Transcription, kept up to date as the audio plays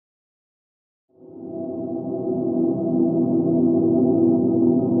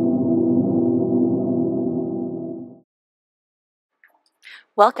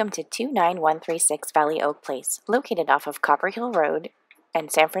Welcome to 29136 Valley Oak Place, located off of Copper Hill Road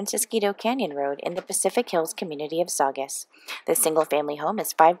and San Francisquito Canyon Road in the Pacific Hills community of Saugus. This single-family home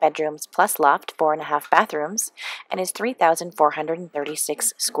is 5 bedrooms plus loft, 4.5 bathrooms, and is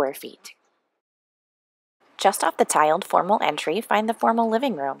 3,436 square feet. Just off the tiled formal entry, find the formal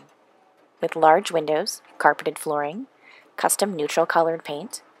living room, with large windows, carpeted flooring, custom neutral colored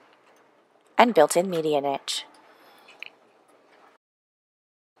paint, and built-in media niche.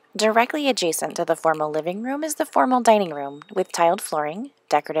 Directly adjacent to the formal living room is the formal dining room with tiled flooring,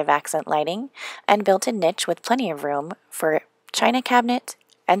 decorative accent lighting, and built-in niche with plenty of room for china cabinet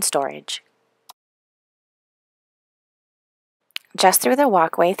and storage. Just through the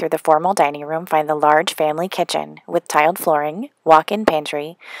walkway through the formal dining room, find the large family kitchen with tiled flooring, walk-in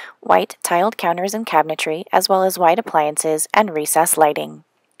pantry, white tiled counters and cabinetry, as well as white appliances and recessed lighting.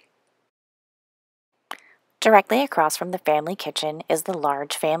 Directly across from the family kitchen is the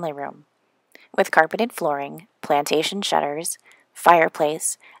large family room, with carpeted flooring, plantation shutters,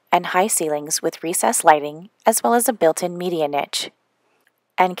 fireplace, and high ceilings with recessed lighting, as well as a built-in media niche,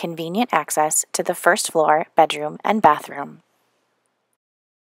 and convenient access to the first floor bedroom and bathroom.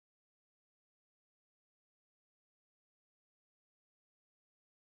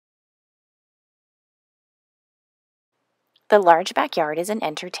 The large backyard is an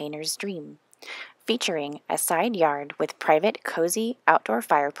entertainer's dream, featuring a side yard with private, cozy outdoor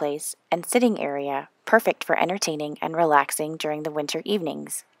fireplace and sitting area perfect for entertaining and relaxing during the winter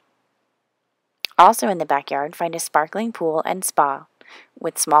evenings. Also in the backyard, find a sparkling pool and spa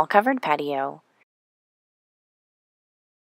with small covered patio,